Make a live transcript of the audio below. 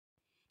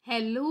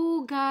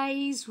Hello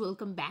guys,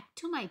 welcome back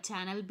to my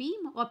channel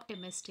Beam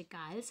Optimistic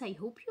Isles. I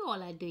hope you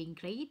all are doing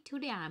great.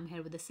 Today I am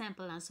here with a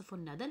sample answer for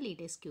another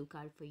latest cue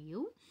card for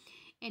you.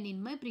 And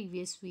in my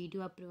previous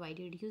video I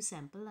provided you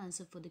sample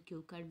answer for the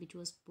cue card which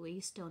was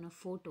based on a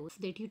photo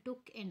that you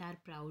took and are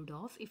proud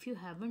of. If you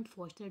haven't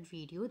watched that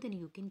video, then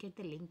you can get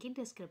the link in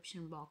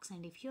description box,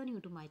 and if you are new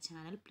to my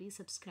channel, please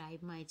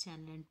subscribe my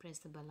channel and press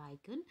the bell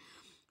icon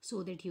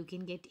so that you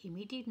can get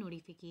immediate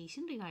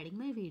notification regarding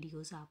my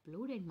videos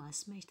upload, and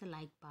must smash the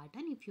like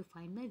button if you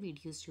find my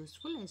videos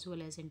useful as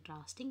well as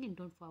interesting, and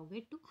don't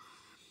forget to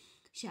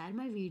share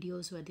my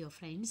videos with your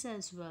friends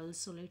as well.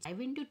 So let's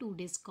dive into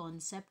today's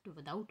concept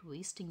without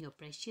wasting your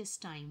precious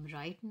time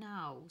right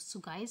now. So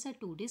guys, our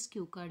today's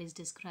cue card is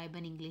describe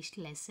an English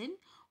lesson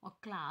or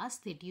class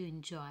that you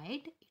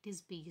enjoyed. It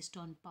is based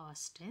on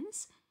past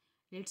tense.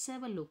 Let's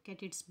have a look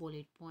at its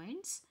bullet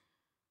points.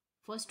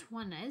 First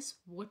one is,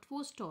 what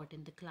was taught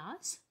in the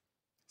class?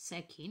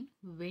 Second,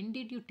 when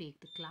did you take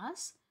the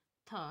class?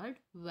 Third,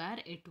 where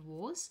it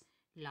was?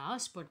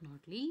 Last but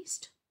not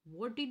least,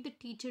 what did the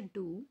teacher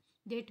do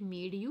that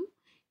made you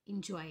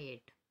enjoy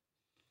it?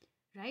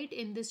 Right,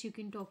 in this you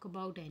can talk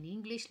about any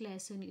English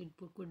lesson. It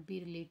could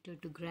be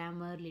related to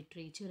grammar,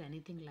 literature,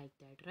 anything like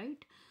that,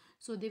 right?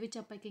 ਸੋ ਦੇ ਵਿੱਚ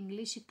ਆਪਾਂ ਇੱਕ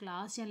English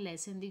class ਜਾਂ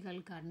lesson ਦੀ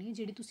ਗੱਲ ਕਰਨੀ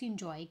ਜਿਹੜੀ ਤੁਸੀਂ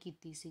enjoy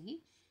ਕੀਤੀ ਸੀਗੀ।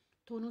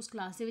 ਤੁਹਾਨੂੰ ਉਸ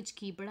ਕਲਾਸ ਦੇ ਵਿੱਚ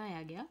ਕੀ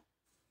ਪੜ੍ਹਾਇਆ ਗਿਆ,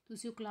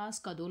 ਤੁਸੀਂ ਉਹ ਕਲਾਸ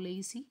ਕਦੋਂ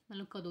ਲਈ ਸੀ,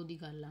 ਮਤਲਬ ਕਦੋਂ ਦੀ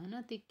ਗੱਲ ਆ ਹੈ ਨਾ,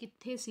 ਅਤੇ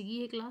ਕਿੱਥੇ ਸੀਗੀ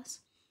ਇਹ ਕਲਾਸ,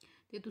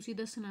 ਅਤੇ ਤੁਸੀਂ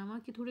ਦੱਸਣਾ ਵਾ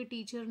ਕਿ ਤੁਹਾਡੇ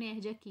ਟੀਚਰ ਨੇ ਇਹੋ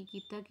ਜਿਹਾ ਕੀ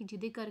ਕੀਤਾ ਕਿ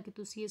ਜਿਹਦੇ ਕਰਕੇ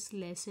ਤੁਸੀਂ ਇਸ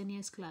ਲੈਸਨ ਜਾਂ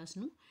ਇਸ ਕਲਾਸ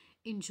ਨੂੰ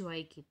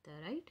ਇੰਜੋਏ ਕੀਤਾ,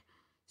 right.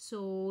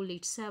 So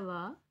let's have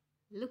a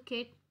look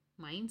at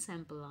my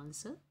sample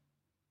answer.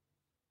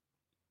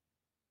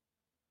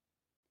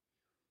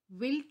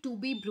 Will, to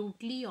be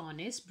brutally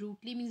honest,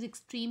 brutally means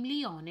extremely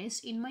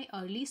honest, in my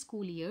early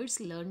school years,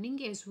 learning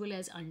as well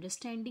as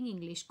understanding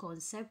English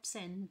concepts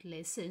and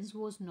lessons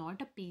was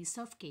not a piece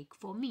of cake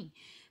for me.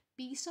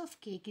 Piece of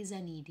cake is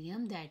an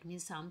idiom that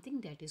means something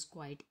that is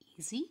quite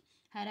easy.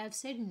 Here I've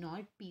said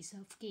not piece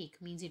of cake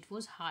means it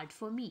was hard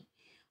for me.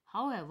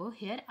 However,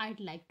 here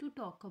I'd like to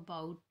talk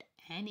about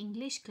an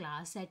English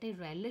class that I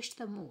relished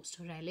the most.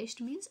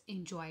 Relished means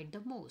enjoyed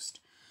the most.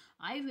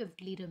 I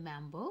vividly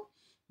remember.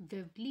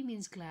 Vividly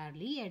means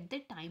clearly. At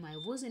that time I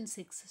was in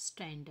 6th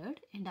standard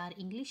and our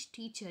English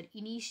teacher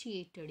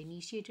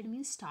initiated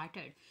means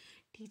started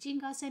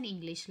teaching us an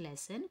English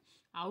lesson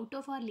out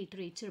of our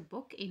literature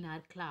book in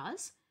our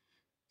class.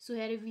 So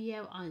here we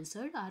have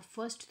answered our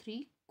first three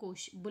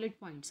bullet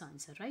points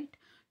answer,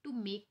 right? To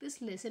make this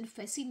lesson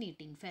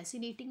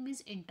fascinating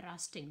means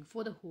interesting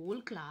for the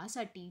whole class,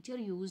 our teacher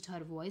used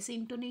her voice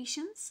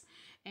intonations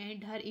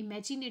and her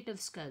imaginative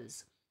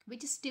skills,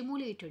 which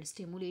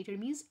stimulated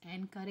means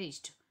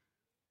encouraged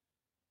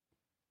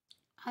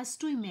us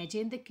to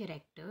imagine the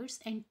characters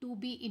and to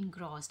be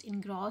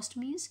engrossed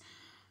means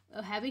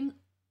having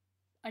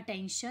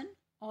attention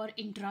or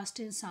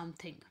interest in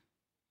something.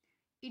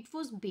 It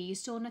was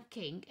based on a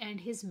king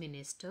and his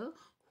minister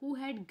who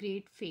had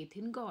great faith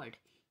in God.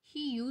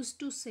 He used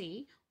to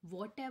say,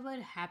 whatever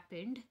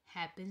happened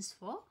happens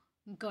for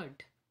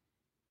good.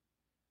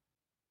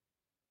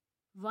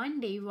 One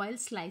day while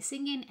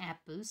slicing an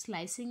apple,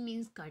 slicing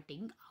means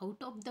cutting,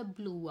 out of the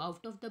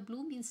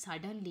blue means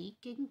suddenly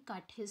king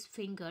cut his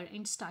finger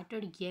and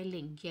started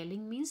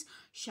yelling means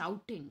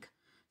shouting.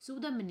 So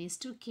the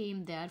minister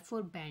came there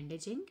for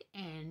bandaging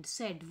and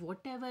said,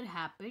 whatever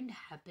happened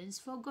happens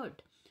for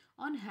good.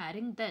 On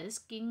hearing this,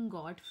 king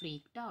got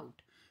freaked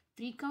out.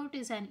 Freak out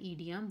is an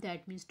idiom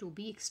that means to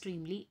be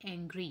extremely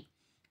angry,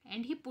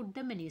 and he put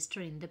the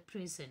minister in the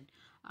prison.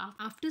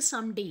 After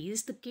some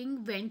days, the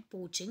king went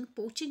poaching.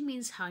 Poaching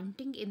means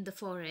hunting in the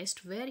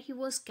forest, where he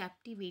was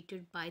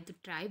captivated by the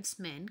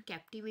tribesmen.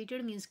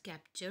 Captivated means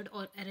captured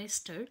or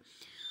arrested,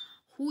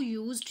 who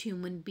used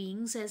human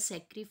beings as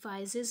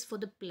sacrifices for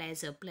the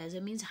pleasure.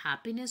 Pleasure means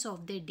happiness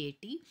of their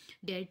deity.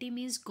 Deity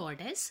means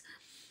goddess.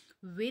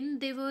 When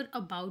they were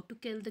about to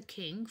kill the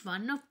king,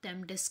 one of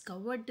them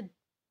discovered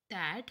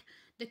that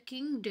the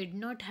king did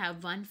not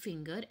have one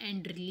finger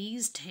and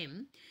released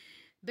him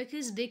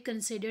because they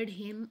considered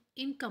him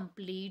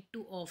incomplete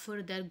to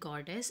offer their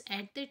goddess.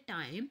 At that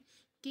time,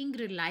 king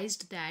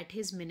realized that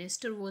his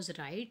minister was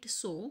right.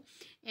 So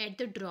at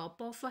the drop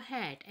of a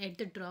hat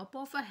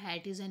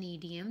is an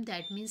idiom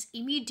that means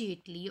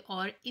immediately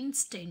or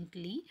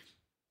instantly,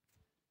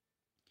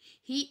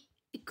 he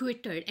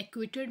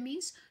acquitted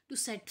means to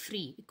set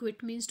free.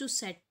 Acquit means to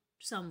set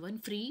someone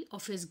free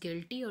of his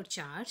guilty or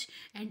charge,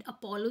 and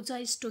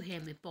apologized to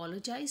him.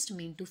 Apologized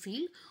mean to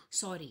feel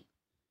sorry.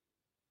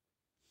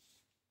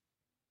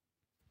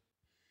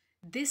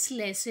 This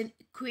lesson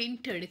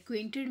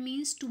acquainted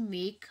means to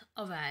make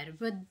aware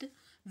with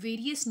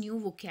various new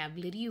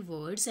vocabulary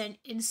words, and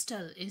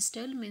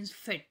instill means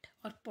fit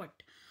or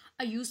put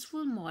a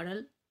useful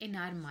moral in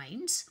our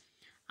minds.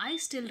 I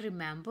still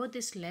remember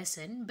this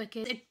lesson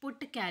because it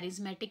put a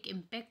charismatic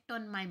impact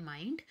on my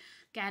mind.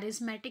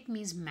 Charismatic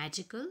means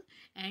magical,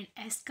 and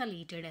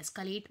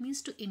escalate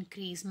means to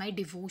increase my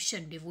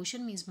devotion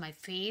means my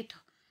faith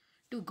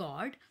to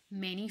God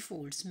many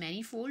folds.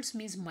 Many folds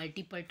means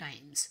multiple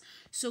times.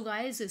 So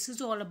guys, this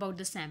is all about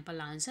the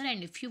sample answer,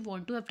 and if you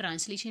want to have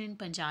translation in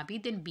Punjabi,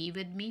 then be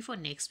with me for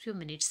next few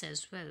minutes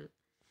as well.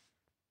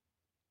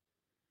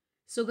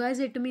 So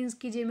guys it means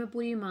ਕਿ ਜੇ ਮੈਂ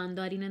ਪੂਰੀ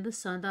ਇਮਾਨਦਾਰੀ ਨਾਲ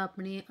ਦੱਸਾਂ ਤਾਂ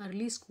ਆਪਣੇ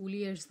early school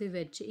years ਦੇ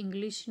ਵਿੱਚ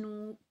ਇੰਗਲਿਸ਼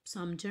ਨੂੰ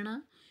ਸਮਝਣਾ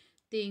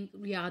ਅਤੇ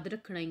ਯਾਦ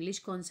ਰੱਖਣਾ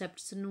ਇੰਗਲਿਸ਼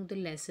ਕੌਨਸੈਪਟਸ ਨੂੰ ਅਤੇ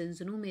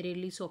ਲੈਸਨਸ ਨੂੰ ਮੇਰੇ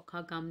ਲਈ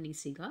ਸੌਖਾ ਕੰਮ ਨਹੀਂ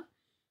ਸੀਗਾ।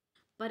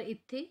 ਪਰ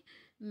ਇੱਥੇ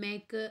ਮੈਂ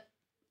ਇੱਕ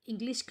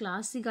ਇੰਗਲਿਸ਼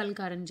ਕਲਾਸ ਦੀ ਗੱਲ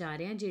ਕਰਨ ਜਾ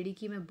ਰਿਹਾ ਜਿਹੜੀ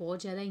ਕਿ ਮੈਂ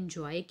ਬਹੁਤ ਜ਼ਿਆਦਾ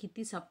ਇੰਜੋਏ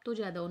ਕੀਤੀ। ਸਭ ਤੋਂ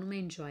ਜ਼ਿਆਦਾ ਉਹਨੂੰ ਮੈਂ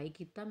ਇੰਜੋਏ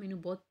ਕੀਤਾ।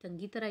 ਮੈਨੂੰ ਬਹੁਤ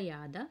ਚੰਗੀ ਤਰ੍ਹਾਂ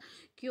ਯਾਦ ਆ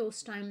ਕਿ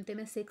ਉਸ ਟਾਈਮ 'ਤੇ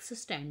ਮੈਂ 6th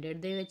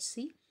ਸਟੈਂਡਰਡ ਦੇ ਵਿੱਚ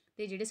ਸੀ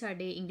ਅਤੇ ਜਿਹੜੇ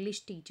ਸਾਡੇ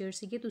ਇੰਗਲਿਸ਼ ਟੀਚਰ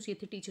ਸੀਗੇ, ਤੁਸੀਂ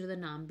ਇੱਥੇ ਟੀਚਰ ਦਾ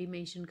ਨਾਮ ਵੀ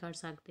ਮੈਂਸ਼ਨ ਕਰ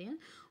ਸਕਦੇ ਆ,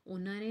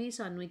 ਉਹਨਾਂ ਨੇ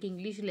ਸਾਨੂੰ ਇੱਕ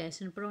ਇੰਗਲਿਸ਼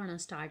ਲੈਸਨ ਪੜ੍ਹਾਉਣਾ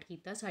ਸਟਾਰਟ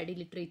ਕੀਤਾ ਸਾਡੀ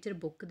ਲਿਟਰੇਚਰ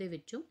ਬੁੱਕ ਦੇ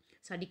ਵਿੱਚੋਂ,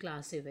 ਸਾਡੀ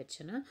ਕਲਾਸ ਦੇ ਵਿੱਚ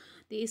ਹੈ ਨਾ।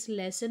 ਅਤੇ ਇਸ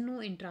ਲੈਸਨ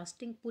ਨੂੰ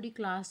ਇੰਟਰਸਟਿੰਗ, ਪੂਰੀ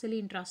ਕਲਾਸ ਦੇ ਲਈ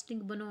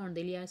ਇੰਟਰਸਟਿੰਗ ਬਣਾਉਣ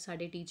ਦੇ ਲਈ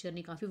ਸਾਡੇ ਟੀਚਰ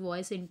ਨੇ ਕਾਫੀ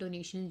ਵੋਇਸ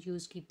ਇੰਟੋਨੇਸ਼ਨ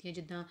ਯੂਜ਼ ਕੀਤੀਆਂ,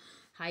 ਜਿੱਦਾਂ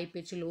ਹਾਈ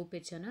ਪਿਚ, ਲੋ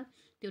ਪਿਚ ਹੈ ਨਾ।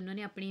 ਅਤੇ ਉਹਨਾਂ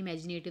ਨੇ ਆਪਣੀ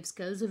ਇਮੈਜੀਨੇਟਿਵ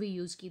ਸਕਿੱਲਸ ਵੀ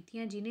ਯੂਜ਼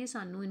ਕੀਤੀਆਂ, ਜਿਹਨੇ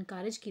ਸਾਨੂੰ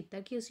ਇਨਕਰੇਜ ਕੀਤਾ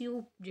ਕਿ ਅਸੀਂ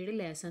ਉਹ ਜਿਹੜੇ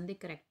ਲੈਸਨ ਦੇ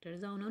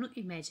ਕਰੈਕਟਰਸ ਆ ਉਹਨਾਂ ਨੂੰ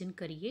ਇਮੈਜਿਨ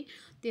ਕਰੀਏ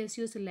ਅਤੇ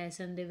ਅਸੀਂ ਉਸ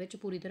ਲੈਸਨ ਦੇ ਵਿੱਚ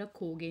ਪੂਰੀ ਤਰ੍ਹਾਂ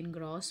ਖੋ ਗਏ,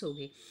 ਇਨਗਰੋਸ ਹੋ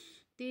ਗਏ।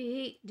 ਅਤੇ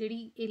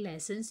ਇਹ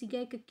ਲੈਸਨ ਸੀਗਾ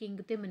ਇੱਕ ਕਿੰਗ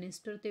ਅਤੇ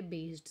ਮਨਿਸਟਰ 'ਤੇ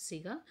ਬੇਸਡ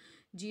ਸੀਗਾ,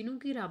 ਜਿਹਨੂੰ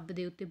ਕਿ ਰੱਬ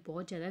ਦੇ ਉੱਤੇ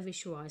ਬਹੁਤ ਜ਼ਿਆਦਾ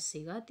ਵਿਸ਼ਵਾਸ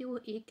ਸੀਗਾ ਅਤੇ ਉਹ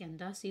ਇਹ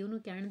ਕਹਿੰਦਾ ਸੀ, ਉਹਨੂੰ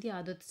ਕਹਿਣ ਦੀ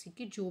ਆਦਤ ਸੀ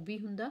ਕਿ ਜੋ ਵੀ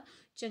ਹੁੰਦਾ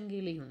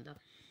ਚੰਗੇ ਲਈ ਹੁੰਦਾ।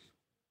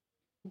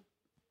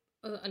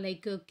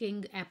 ਲਾਈਕ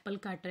ਕਿੰਗ ਐਪਲ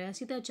ਕੱਟ ਰਿਹਾ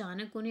ਸੀ ਤਾਂ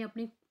ਅਚਾਨਕ ਉਹਨੇ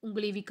ਆਪਣੀ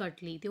ਉਂਗਲੀ ਵੀ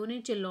ਕੱਟ ਲਈ ਅਤੇ ਉਹਨੇ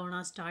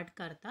ਚਿਲਾਉਣਾ ਸਟਾਰਟ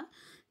ਕਰਤਾ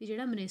ਅਤੇ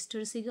ਜਿਹੜਾ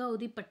ਮਨਿਸਟਰ ਸੀਗਾ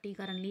ਉਹਦੀ ਪੱਟੀ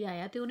ਕਰਨ ਲਈ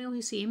ਆਇਆ ਅਤੇ ਉਹਨੇ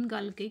ਉਹੀ ਸੇਮ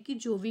ਗੱਲ ਕਹੀ ਕਿ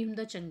ਜੋ ਵੀ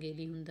ਹੁੰਦਾ ਚੰਗੇ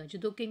ਲਈ ਹੁੰਦਾ।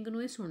 ਜਦੋਂ ਕਿੰਗ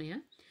ਨੂੰ ਇਹ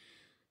ਸੁਣਿਆ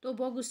ਤਾਂ ਉਹ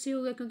ਬਹੁਤ ਗੁੱਸੇ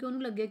ਹੋ ਗਿਆ, ਕਿਉਂਕਿ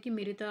ਉਹਨੂੰ ਲੱਗਿਆ ਕਿ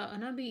ਮੇਰੇ ਤਾਂ ਹੈ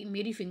ਨਾ ਵੀ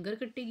ਮੇਰੀ ਫਿੰਗਰ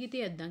ਕੱਟੇਗੀ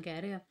ਅਤੇ ਇੱਦਾਂ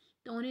ਕਹਿ ਰਿਹਾ।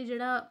 ਤਾਂ ਉਹਨੇ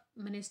ਜਿਹੜਾ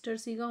ਮਨਿਸਟਰ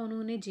ਸੀਗਾ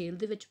ਉਹਨੇ ਜੇਲ੍ਹ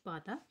ਦੇ ਵਿੱਚ ਪਾ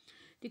ਤਾ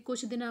ਅਤੇ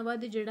ਕੁਛ ਦਿਨਾਂ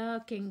ਬਾਅਦ ਜਿਹੜਾ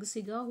ਕਿੰਗ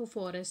ਸੀਗਾ ਉਹ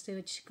ਫੋਰੈਸਟ ਦੇ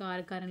ਵਿੱਚ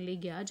ਸ਼ਿਕਾਰ ਕਰਨ ਲਈ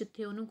ਗਿਆ,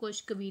 ਜਿੱਥੇ ਉਹਨੂੰ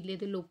ਕੁਛ ਕਬੀਲੇ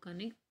ਦੇ ਲੋਕਾਂ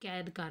ਨੇ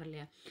ਕੈਦ ਕਰ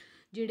ਲਿਆ,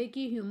 ਜਿਹੜੇ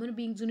ਕਿ ਹਿਊਮਨ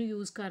ਬੀਂਗਸ ਨੂੰ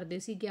ਯੂਜ਼ ਕਰਦੇ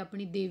ਸੀਗੇ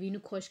ਆਪਣੀ ਦੇਵੀ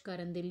ਨੂੰ ਖੁਸ਼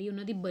ਕਰਨ ਦੇ ਲਈ,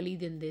 ਉਹਨਾਂ ਦੀ ਬਲੀ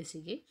ਦਿੰਦੇ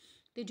ਸੀਗੇ।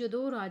 ਅਤੇ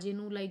ਜਦੋਂ ਉਹ ਰਾਜੇ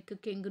ਨੂੰ ਲਾਈਕ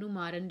ਕਿੰਗ ਨੂੰ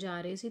ਮਾਰਨ ਜਾ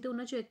ਰਹੇ ਸੀ ਤਾਂ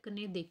ਉਹਨਾਂ 'ਚੋਂ ਇੱਕ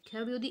ਨੇ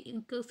ਦੇਖਿਆ ਵੀ ਉਹਦੀ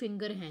ਇੱਕ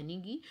ਫਿੰਗਰ ਹੈ ਨਹੀਂ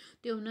ਗੀ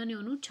ਅਤੇ ਉਹਨਾਂ ਨੇ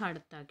ਉਹਨੂੰ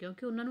ਛੱਡਤਾ,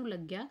 ਕਿਉਂਕਿ ਉਹਨਾਂ ਨੂੰ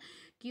ਲੱਗਿਆ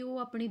ਕਿ ਉਹ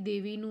ਆਪਣੀ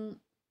ਦੇਵੀ ਨੂੰ,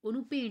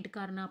 ਉਹਨੂੰ ਭੇਂਟ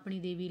ਕਰਨਾ ਆਪਣੀ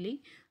ਦੇਵੀ ਲਈ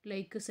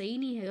ਲਾਈਕ ਸਹੀ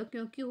ਨਹੀਂ ਹੈਗਾ,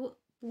 ਕਿਉਂਕਿ ਉਹ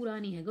ਪੂਰਾ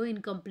ਨਹੀਂ ਹੈਗਾ, ਉਹ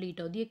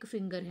ਇਨਕੰਪਲੀਟ ਆ, ਉਹਦੀ ਇੱਕ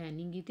ਫਿੰਗਰ ਹੈ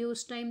ਨਹੀਂ ਗੀ। ਅਤੇ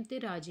ਉਸ ਟਾਈਮ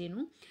 'ਤੇ ਰਾਜੇ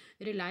ਨੂੰ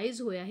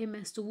ਰਿਅਲਾਈਜ਼ ਹੋਇਆ, ਇਹ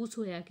ਮਹਿਸੂਸ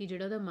ਹੋਇਆ ਕਿ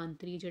ਜਿਹੜਾ ਉਹਦਾ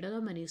ਮੰਤਰੀ, ਜਿਹੜਾ ਉਹਦਾ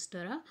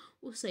ਮਨਿਸਟਰ ਆ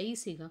ਉਹ ਸਹੀ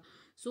ਸੀਗਾ।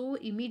 ਸੋ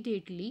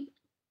ਇਮੀਡੀਏਟਲੀ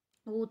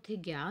ਉਹ ਉੱਥੇ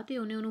ਗਿਆ ਅਤੇ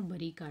ਉਹਨੂੰ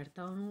ਬਰੀ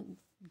ਕਰਤਾ, ਉਹਨੂੰ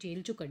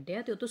ਜੇਲ੍ਹ 'ਚੋਂ ਕੱਢਿਆ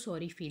ਅਤੇ ਉਹ ਤੋਂ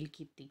ਸੌਰੀ ਫੀਲ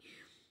ਕੀਤੀ।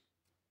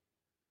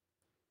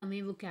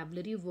 ਨਵੇਂ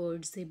ਵੋਕੈਬਲਰੀ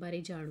ਵਰਡਸ ਦੇ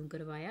ਬਾਰੇ ਜਾਣੂ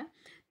ਕਰਵਾਇਆ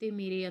ਅਤੇ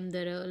ਮੇਰੇ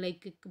ਅੰਦਰ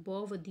ਲਾਈਕ ਇੱਕ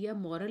ਬਹੁਤ ਵਧੀਆ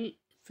ਮੋਰਲ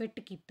ਫਿੱਟ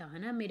ਕੀਤਾ ਹੈ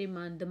ਨਾ, ਮੇਰੇ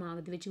ਮਨ ਦਿਮਾਗ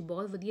ਦੇ ਵਿੱਚ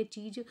ਬਹੁਤ ਵਧੀਆ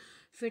ਚੀਜ਼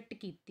ਫਿੱਟ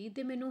ਕੀਤੀ।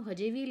 ਅਤੇ ਮੈਨੂੰ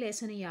ਹਜੇ ਵੀ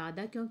ਲੈਸਨ ਯਾਦ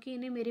ਆ, ਕਿਉਂਕਿ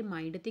ਇਹਨੇ ਮੇਰੇ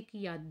ਮਾਇੰਡ 'ਤੇ ਇੱਕ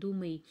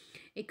ਯਾਦੂਮਈ,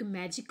 ਇੱਕ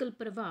ਮੈਜੀਕਲ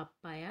ਪ੍ਰਭਾਵ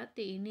ਪਾਇਆ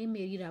ਅਤੇ ਇਹਨੇ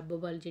ਮੇਰੀ ਰੱਬ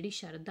ਵੱਲ ਜਿਹੜੀ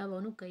ਸ਼ਰਧਾ ਵਾ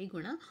ਉਹਨੂੰ ਕਈ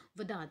ਗੁਣਾ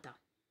ਵਧਾ ਤਾ।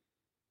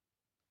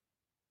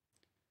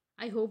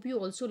 I hope you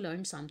also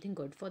learned something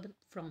good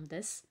from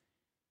this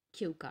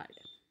cue card.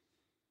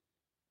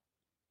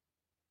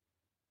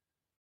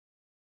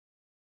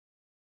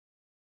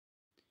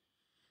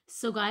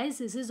 So guys,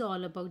 this is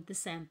all about the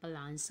sample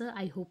answer.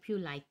 I hope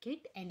you like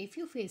it, and if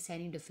you face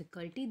any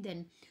difficulty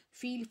then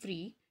feel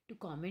free to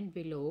comment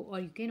below, or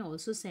you can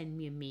also send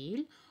me a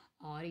mail,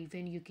 or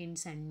even you can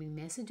send me a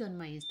message on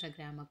my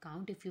Instagram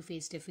account if you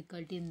face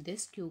difficulty in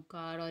this cue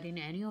card or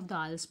in any of the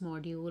IELTS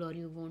module, or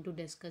you want to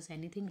discuss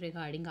anything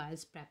regarding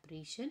IELTS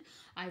preparation.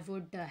 I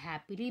would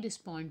happily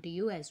respond to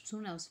you as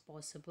soon as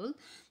possible.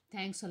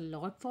 Thanks a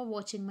lot for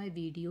watching my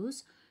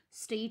videos.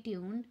 Stay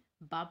tuned.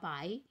 Bye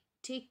bye.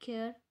 Take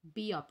care.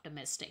 Be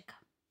optimistic.